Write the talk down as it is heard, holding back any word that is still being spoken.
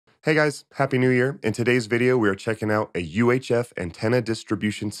Hey guys, Happy New Year. In today's video, we are checking out a UHF antenna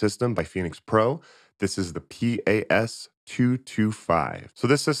distribution system by Phenyx Pro. This is the PAS-225. So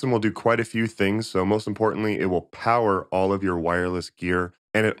this system will do quite a few things. So most importantly, it will power all of your wireless gear,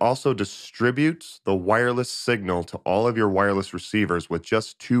 and it also distributes the wireless signal to all of your wireless receivers with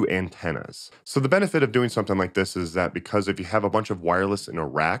just 2 antennas. So the benefit of doing something like this is that because if you have a bunch of wireless in a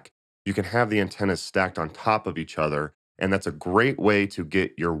rack, you can have the antennas stacked on top of each other. And that's a great way to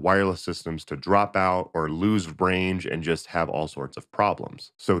get your wireless systems to drop out or lose range and just have all sorts of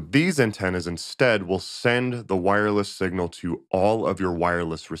problems. So these antennas instead will send the wireless signal to all of your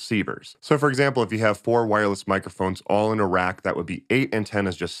wireless receivers. So for example, if you have 4 wireless microphones all in a rack, that would be 8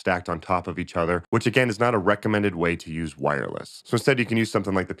 antennas just stacked on top of each other, which again is not a recommended way to use wireless. So instead you can use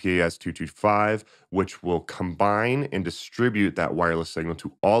something like the PAS-225, which will combine and distribute that wireless signal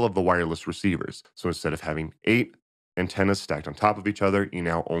to all of the wireless receivers. So instead of having 8 antennas stacked on top of each other, you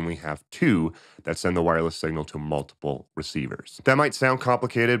now only have 2 that send the wireless signal to multiple receivers. That might sound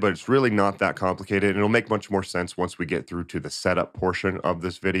complicated, but it's really not that complicated. It'll make much more sense once we get through to the setup portion of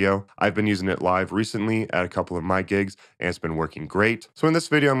this video. I've been using it live recently at a couple of my gigs, and it's been working great. So in this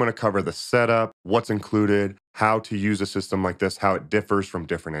video, I'm going to cover the setup, what's included, how to use a system like this, how it differs from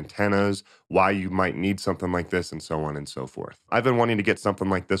different antennas, why you might need something like this, and so on and so forth. I've been wanting to get something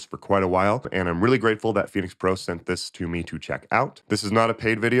like this for quite a while, and I'm really grateful that Phenyx Pro sent this to me to check out. This is not a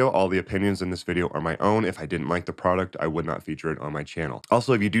paid video. All the opinions in this video are my own. If I didn't like the product, I would not feature it on my channel.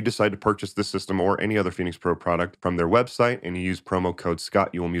 Also, if you do decide to purchase this system or any other Phenyx Pro product from their website and you use promo code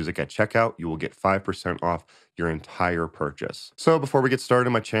ScottULMusic at checkout, you will get 5% off your entire purchase. So before we get started,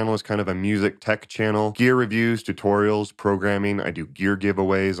 my channel is kind of a music tech channel, gear reviews, tutorials, programming. I do gear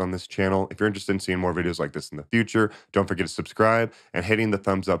giveaways on this channel. If you're interested in seeing more videos like this in the future, don't forget to subscribe, and hitting the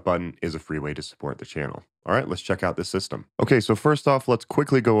thumbs up button is a free way to support the channel. All right, let's check out this system. Okay, so first off, let's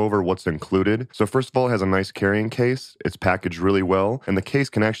quickly go over what's included. So first of all, it has a nice carrying case. It's packaged really well, and the case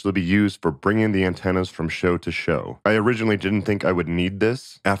can actually be used for bringing the antennas from show to show. I originally didn't think I would need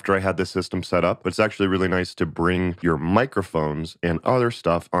this after I had this system set up, but it's actually really nice to bring your microphones and other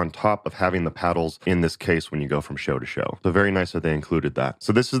stuff on top of having the paddles in this case when you go from show to show. So very nice that they included that.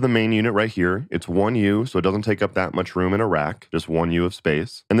 So this is the main unit right here. It's 1U, so it doesn't take up that much room in a rack, just 1U of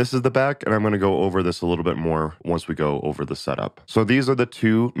space. And this is the back, and I'm going to go over this a little bit more once we go over the setup. So these are the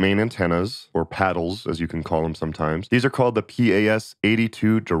 2 main antennas, or paddles as you can call them sometimes. These are called the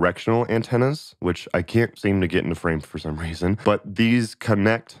PAS-82 directional antennas, which I can't seem to get into frame for some reason, but these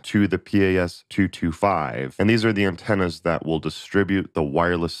connect to the PAS-225, and these are the antennas that will distribute the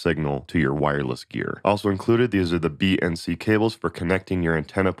wireless signal to your wireless gear. Also included, these are the B and C cables for connecting your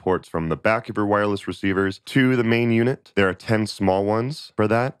antenna ports from the back of your wireless receivers to the main unit. There are 10 small ones for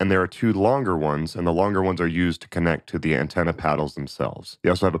that, and there are 2 longer ones, and the longer ones are used to connect to the antenna paddles themselves. You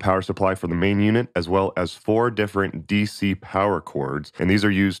also have a power supply for the main unit, as well as 4 different DC power cords, and these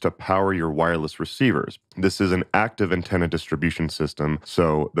are used to power your wireless receivers. This is an active antenna distribution system,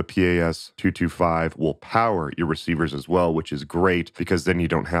 so the PAS-225 will power your receivers as well, which is great because then you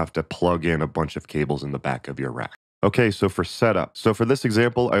don't have to plug in a bunch of cables in the back of your rack. Okay, so for setup. So for this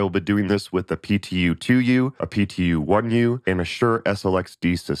example, I will be doing this with a PTU-2U, a PTU-1U, and a Shure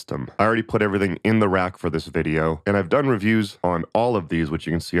SLX-D system. I already put everything in the rack for this video, and I've done reviews on all of these, which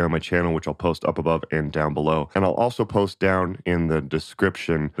you can see on my channel, which I'll post up above and down below. And I'll also post down in the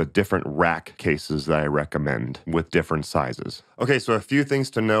description the different rack cases that I recommend with different sizes. Okay, so a few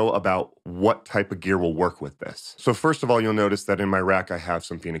things to know about what type of gear will work with this. So first of all, you'll notice that in my rack, I have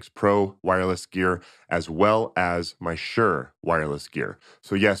some Phenyx Pro wireless gear, as well as my Shure wireless gear.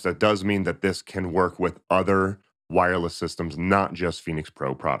 So yes, that does mean that this can work with other wireless systems, not just Phenyx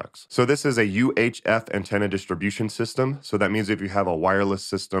Pro products. So this is a UHF antenna distribution system. So that means if you have a wireless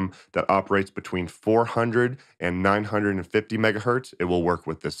system that operates between 400 and 950 megahertz, it will work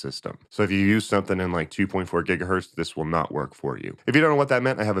with this system. So if you use something in like 2.4 gigahertz, this will not work for you. If you don't know what that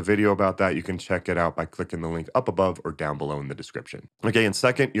meant, I have a video about that. You can check it out by clicking the link up above or down below in the description. Okay, and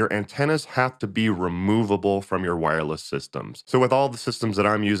second, your antennas have to be removable from your wireless systems. So with all the systems that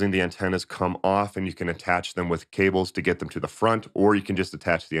I'm using, the antennas come off and you can attach them with cables to get them to the front, or you can just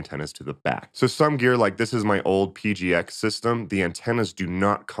attach the antennas to the back. So some gear, like this is my old PGX system, the antennas do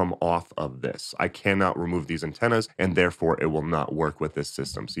not come off of this. I cannot remove these antennas, and therefore it will not work with this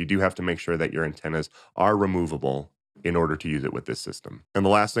system. So you do have to make sure that your antennas are removable in order to use it with this system. And the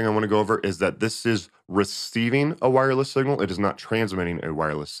last thing I want to go over is that this is receiving a wireless signal. It is not transmitting a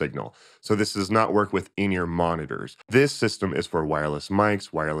wireless signal. So this does not work with in-ear monitors. This system is for wireless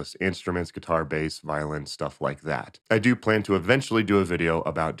mics, wireless instruments, guitar, bass, violin, stuff like that. I do plan to eventually do a video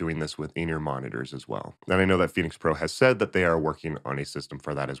about doing this with in-ear monitors as well. And I know that Phenyx Pro has said that they are working on a system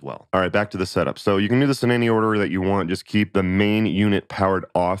for that as well. All right, back to the setup. So you can do this in any order that you want. Just keep the main unit powered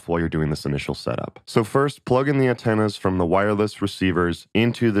off while you're doing this initial setup. So first, plug in the antennas from the wireless receivers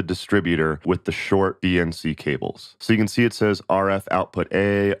into the distributor with the short BNC cables. So you can see it says RF output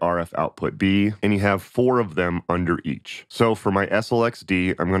A, RF output B, and you have 4 of them under each. So for my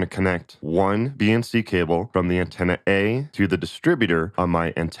SLXD, I'm going to connect one BNC cable from the antenna A to the distributor on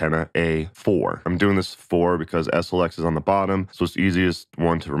my antenna A4. I'm doing this 4 because SLX is on the bottom, so it's the easiest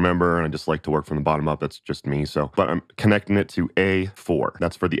one to remember, and I just like to work from the bottom up. That's just me. But I'm connecting it to A4.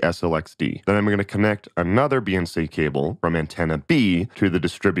 That's for the SLXD. Then I'm going to connect another BNC cable from antenna B to the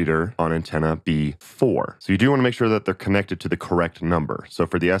distributor on antenna B4. So you do want to make sure that they're connected to the correct number. So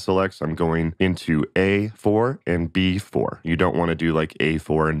for the SLX, I'm going into A4 and B4. You don't want to do like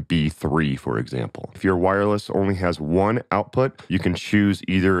A4 and B3, for example. If your wireless only has one output, you can choose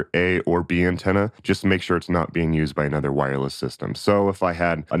either A or B antenna. Just make sure it's not being used by another wireless system. So if I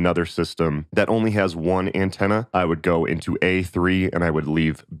had another system that only has one antenna, I would go into A3 and I would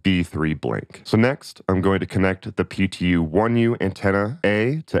leave B3 blank. So next, I'm going to connect the PTU 1U antenna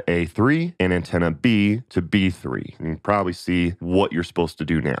A to A3 and antenna B to B3. You can probably see what you're supposed to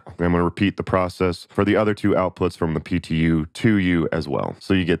do now. And I'm going to repeat the process for the other 2 outputs from the PTU 2U as well.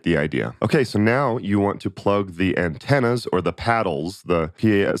 So you get the idea. Okay, so now you want to plug the antennas or the paddles, the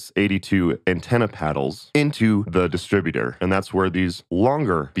PAS-82 antenna paddles, into the distributor. And that's where these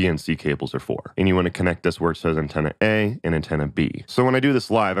longer BNC cables are for. And you want to connect this where it says antenna A and antenna B. So when I do this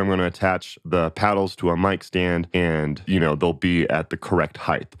live, I'm going to attach the paddles to a mic stand and, they'll be at the correct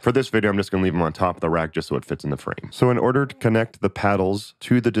height. For this video, I'm just going to leave them on top of the rack just so it fits in the frame. So in order to connect the paddles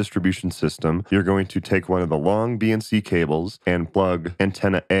to the distribution system, you're going to take one of the long BNC cables and plug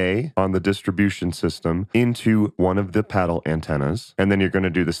antenna A on the distribution system into one of the paddle antennas. And then you're going to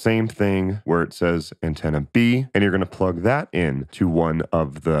do the same thing where it says antenna B, and you're going to plug that in to one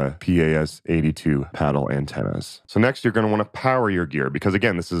of the PAS-82 paddle antennas. So next, you're going to want to power your gear because,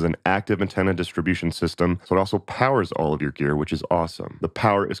 again, this is an active antenna distribution system, so it also powers all of your gear, which is awesome. The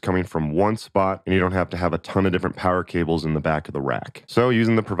power is coming from one spot, and you don't have to have a ton of different power cables in the back of the rack. So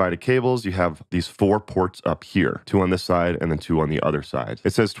using the provided cables, you have these 4 ports up here, 2 on this side and then 2 on the other side.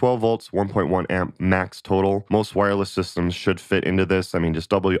 It says 12 volts, 1.1 amp max total. Most wireless systems should fit into this. I mean,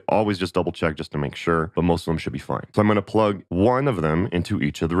 always just double check just to make sure, but most of them should be fine. So I'm going to plug one of them into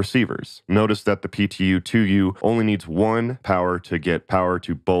each of the receivers. Notice that the PTU 2U only needs one power to get power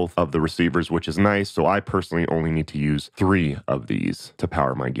to both of the receivers, which is nice. So I personally only need to use 3 of these to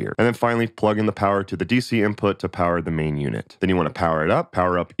power my gear. And then finally, plug in the power to the DC input to power the main unit. Then you want to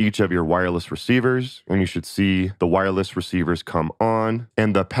power up each of your wireless receivers, and you should see the wireless receivers come on,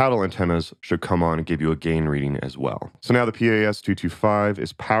 and the paddle antennas should come on and give you a gain reading as well. So now the PAS-225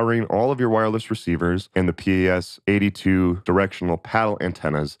 is powering all of your wireless receivers, and the PAS-82 directional paddle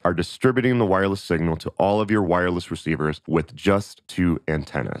antennas are distributing the wireless signal to all of your wireless receivers with just 2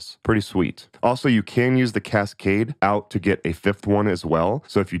 antennas. Pretty sweet. Also, you can use the Cascade out to get a 5th one as well.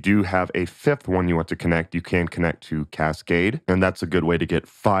 So if you do have a 5th one you want to connect, you can connect to Cascade, and that's a good way to get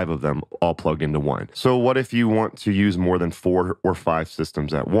 5 of them all plugged into one. So what if you want to use more than 4 or 5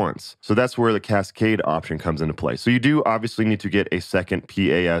 systems at once? So that's where the Cascade option comes into play. So you do obviously need to get a second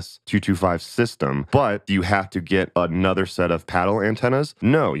PAS-225 system, but do you have to get another set of paddle antennas?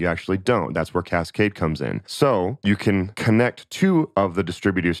 No, you actually don't. That's where Cascade comes in. So you can connect 2 of the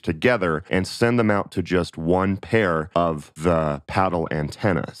distributors together and send them out to just one pair of the paddle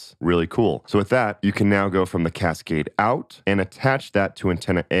antennas. Really cool. So with that, you can now go from the Cascade out and attach that to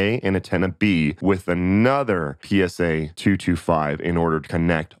antenna A and antenna B with another PSA-225 in order to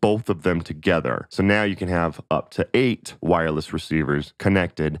connect both of them together. So now you can have up to 8 wireless receivers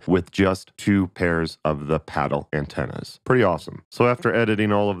connected with just 2 pairs of the paddle antennas. Pretty awesome. So after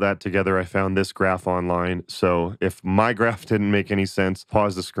editing all of that together, I found this graph online. So if my graph didn't make any sense,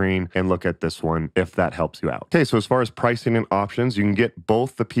 pause the screen and look at this one if that helps you out. Okay, so as far as pricing and options, you can get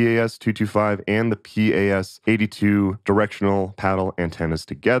both the PAS-225 and the PAS-82 directional paddle antennas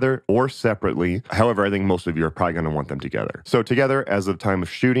together or separately. However, I think most of you are probably going to want them together. So together, as of time of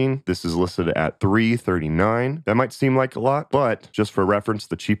shooting, this is listed at $339. That might seem like a lot, but just for reference,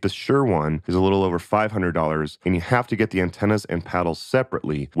 the cheapest Shure one is a little over $500, and you have to get the antennas and paddles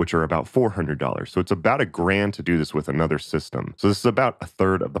separately, which are about $400. So it's about $1,000 to do this with another system. So this is about a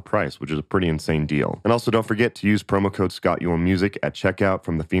third of the price, which is a pretty insane deal. And also don't forget to use promo code ScottUMmusic at checkout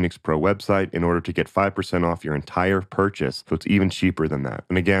from the Phenyx Pro website. website in order to get 5% off your entire purchase. So it's even cheaper than that.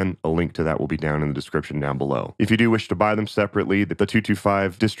 And again, a link to that will be down in the description down below. If you do wish to buy them separately, the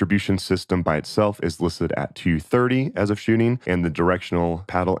 225 distribution system by itself is listed at $230 as of shooting, and the directional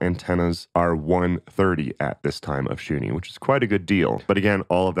paddle antennas are $130 at this time of shooting, which is quite a good deal. But again,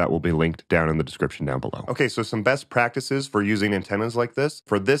 all of that will be linked down in the description down below. Okay, so some best practices for using antennas like this.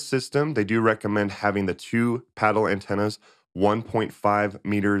 For this system, they do recommend having the two paddle antennas 1.5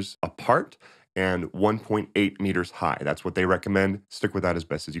 meters apart and 1.8 meters high. That's what they recommend. Stick with that as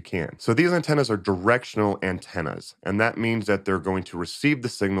best as you can. So these antennas are directional antennas, and that means that they're going to receive the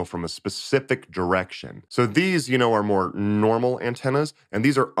signal from a specific direction. So these, are more normal antennas, and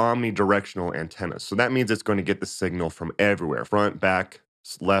these are omnidirectional antennas. So that means it's going to get the signal from everywhere, front, back,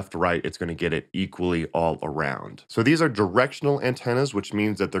 left, right, it's going to get it equally all around. So these are directional antennas, which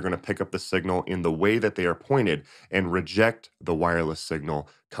means that they're going to pick up the signal in the way that they are pointed and reject the wireless signal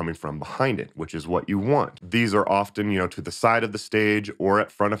coming from behind it, which is what you want. These are often, to the side of the stage or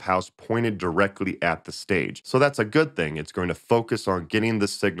at front of house, pointed directly at the stage. So that's a good thing. It's going to focus on getting the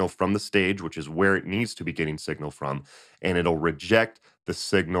signal from the stage, which is where it needs to be getting signal from, and it'll reject the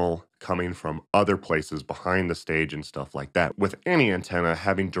signal coming from other places behind the stage and stuff like that. With any antenna,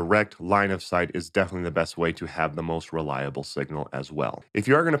 having direct line of sight is definitely the best way to have the most reliable signal as well. If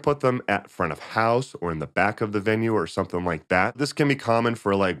you are going to put them at front of house or in the back of the venue or something like that, this can be common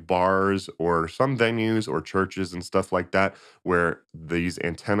for like bars or some venues or churches and stuff like that, where these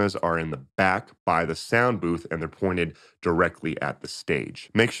antennas are in the back by the sound booth and they're pointed directly at the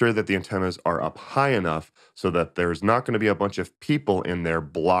stage. Make sure that the antennas are up high enough so that there's not going to be a bunch of people in there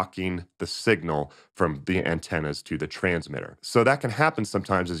blocking the signal from the antennas to the transmitter. So that can happen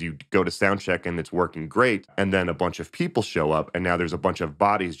sometimes as you go to sound check and it's working great, and then a bunch of people show up and now there's a bunch of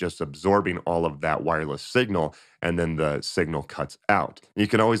bodies just absorbing all of that wireless signal, and then the signal cuts out. You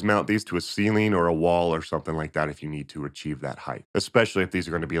can always mount these to a ceiling or a wall or something like that if you need to achieve that height, especially if these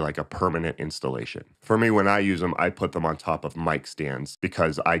are going to be like a permanent installation. For me, when I use them, I put them on top of mic stands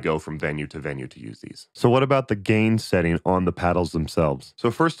because I go from venue to use these. So what about the gain setting on the paddles themselves? So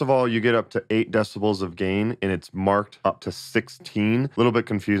first of all, you get up to 8 decibels of gain, and it's marked up to 16. A little bit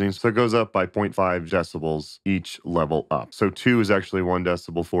confusing. So it goes up by 0.5 decibels each level up. So 2 is actually 1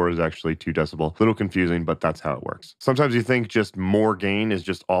 decibel, 4 is actually 2 decibel. A little confusing, but that's how it works. Sometimes you think just more gain is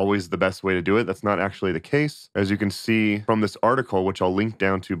just always the best way to do it. That's not actually the case. As you can see from this article, which I'll link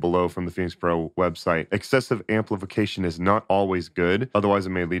down to below from the Phenyx Pro website, excessive amplification is not always good. Otherwise, it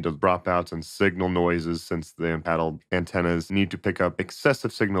may lead to dropouts and signal noises, since the paddle antennas need to pick up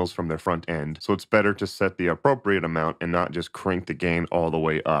excessive signals from their front end. So it's better to set the appropriate amount and not just crank the gain all the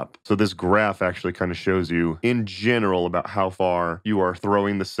way up. So this graph actually kind of shows you in general about how far you are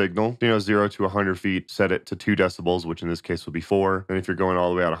throwing the signal. 0 to 100 feet, set it to 2 decibels, which in this case will be 4. And if you're going all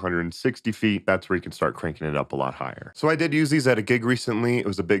the way out 160 feet, that's where you can start cranking it up a lot higher. So I did use these at a gig recently. It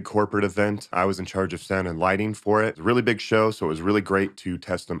was a big corporate event. I was in charge of sound and lighting for it. It was a really big show, so it was really great to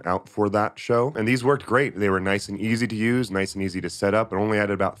test them out for that show. And these worked great. They were nice and easy to use, nice and easy to set up. It only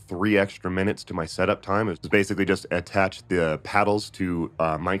added about 3 extra minutes to my setup time. It was basically just attach the paddles to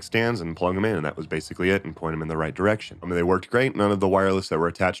mic stands and plug them in, and that was basically it, and point them in the right direction. They worked great. None of the wireless that were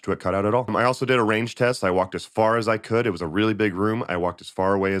attached to it cut out at all. I also did a range test. I walked as far as I could. It was a really big room. I walked as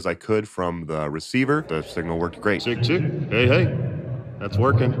far away as I could from the receiver. The signal worked great. Check, check. Hey, hey. That's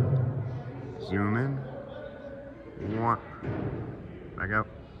working. Zoom in. Back out.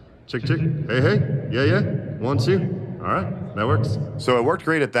 Check, check. Hey, hey. Yeah, yeah. 1, 2. All right, that works. So it worked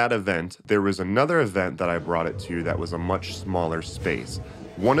great at that event. There was another event that I brought it to that was a much smaller space.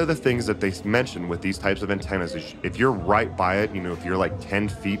 One of the things that they mentioned with these types of antennas is if you're right by it, if you're like 10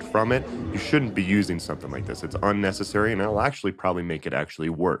 feet from it, you shouldn't be using something like this. It's unnecessary, and it'll actually probably make it actually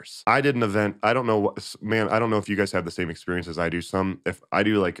worse. I did an event. I don't know I don't know if you guys have the same experience as I do. If I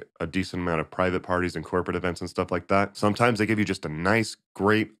do like a decent amount of private parties and corporate events and stuff like that, sometimes they give you just a nice,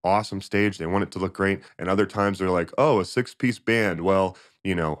 great, awesome stage. They want it to look great. And other times they're like, oh, a 6-piece band. Well,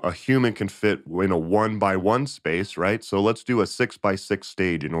 a human can fit in a 1-by-1 space, right? So let's do a 6-by-6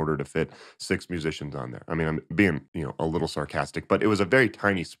 stage in order to fit 6 musicians on there. I'm being, a little sarcastic, but it was a very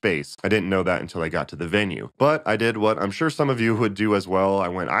tiny space. I didn't know that until I got to the venue. But I did what I'm sure some of you would do as well.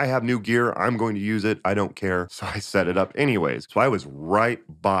 I have new gear. I'm going to use it. I don't care. So I set it up anyways. So I was right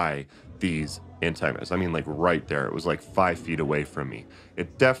by these antennas. Like right there. It was like 5 feet away from me.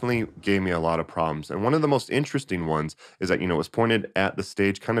 it definitely gave me a lot of problems. And one of the most interesting ones is that, it was pointed at the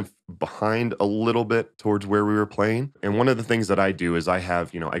stage kind of behind a little bit towards where we were playing. And one of the things that I do is I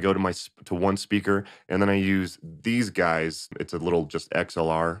have, I go to to one speaker and then I use these guys. It's a little just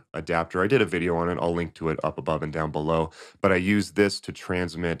XLR adapter. I did a video on it. I'll link to it up above and down below. But I use this to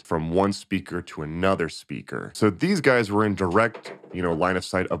transmit from one speaker to another speaker. So these guys were in direct, line of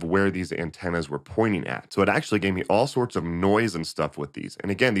sight of where these antennas were pointing at. So it actually gave me all sorts of noise and stuff with these. And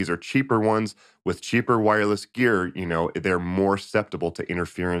again, these are cheaper ones with cheaper wireless gear, they're more susceptible to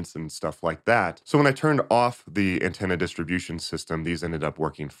interference and stuff like that. So when I turned off the antenna distribution system, these ended up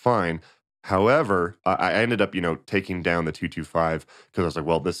working fine. However, I ended up, taking down the 225 because I was like,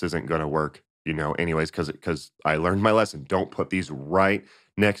 well, this isn't going to work, anyways, because I learned my lesson. Don't put these right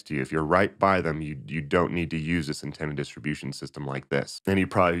next to you. If you're right by them, you don't need to use this antenna distribution system like this. And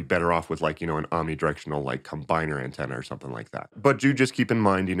you'd probably be better off with like, an omnidirectional like combiner antenna or something like that. But do just keep in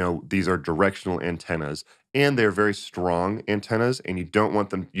mind, these are directional antennas and they're very strong antennas and you don't want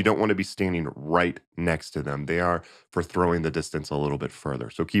to be standing right next to them. They are for throwing the distance a little bit further.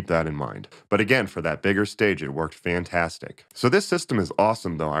 So keep that in mind. But again, for that bigger stage, it worked fantastic. So this system is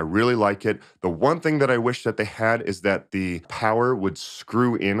awesome though. I really like it. The one thing that I wish that they had is that the power would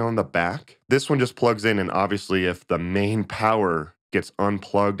screw in on the back. This one just plugs in, and obviously if the main power gets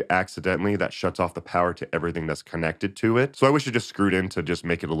unplugged accidentally, that shuts off the power to everything that's connected to it. So I wish it just screwed in to just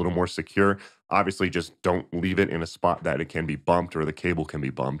make it a little more secure. Obviously, just don't leave it in a spot that it can be bumped or the cable can be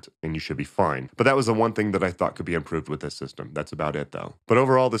bumped, and you should be fine. But that was the one thing that I thought could be improved with this system. That's about it, though. But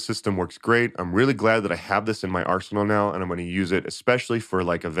overall, the system works great. I'm really glad that I have this in my arsenal now, and I'm going to use it, especially for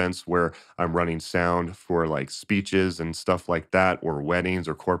like events where I'm running sound for like speeches and stuff like that, or weddings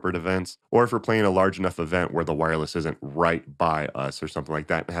or corporate events, or if we're playing a large enough event where the wireless isn't right by us or something like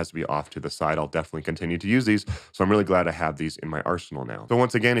that, and it has to be off to the side. I'll definitely continue to use these. So I'm really glad I have these in my arsenal now. So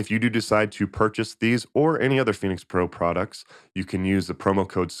once again, if you do decide to purchase these or any other Phenyx Pro products, you can use the promo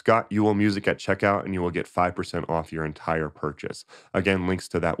code ScottULMusic at checkout and you will get 5% off your entire purchase. Again, links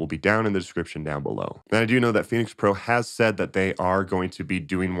to that will be down in the description down below. And I do know that Phenyx Pro has said that they are going to be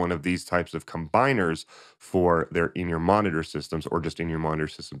doing one of these types of combiners for their in-ear monitor systems or just in-ear monitor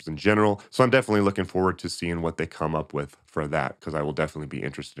systems in general. So I'm definitely looking forward to seeing what they come up with for that, because I will definitely be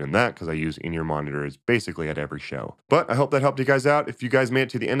interested in that because I use in-ear monitors basically at every show. But I hope that helped you guys out. If you guys made it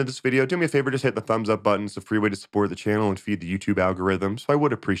to the end of this video, do me a favor, just hit the thumbs up button. It's a free way to support the channel and feed the YouTube algorithm, so I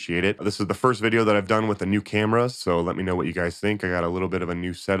would appreciate it. This is the first video that I've done with a new camera, so let me know what you guys think. I got a little bit of a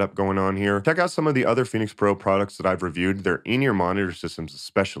new setup going on here. Check out some of the other Phenyx Pro products that I've reviewed. Their in-ear monitor systems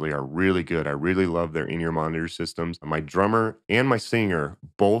especially are really good. I really love their in-ear monitor systems. My drummer and my singer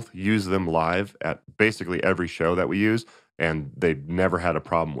both use them live at basically every show that we use, and they've never had a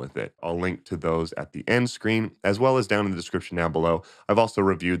problem with it. I'll link to those at the end screen, as well as down in the description down below. I've also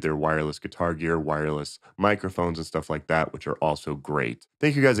reviewed their wireless guitar gear, wireless microphones, and stuff like that, which are also great.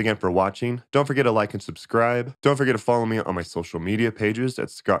 Thank you guys again for watching. Don't forget to like and subscribe. Don't forget to follow me on my social media pages at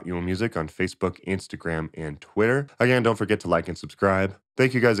ScottULMusic on Facebook, Instagram, and Twitter. Again, don't forget to like and subscribe.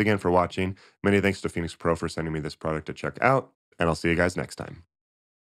 Thank you guys again for watching. Many thanks to Phenyx Pro for sending me this product to check out, and I'll see you guys next time.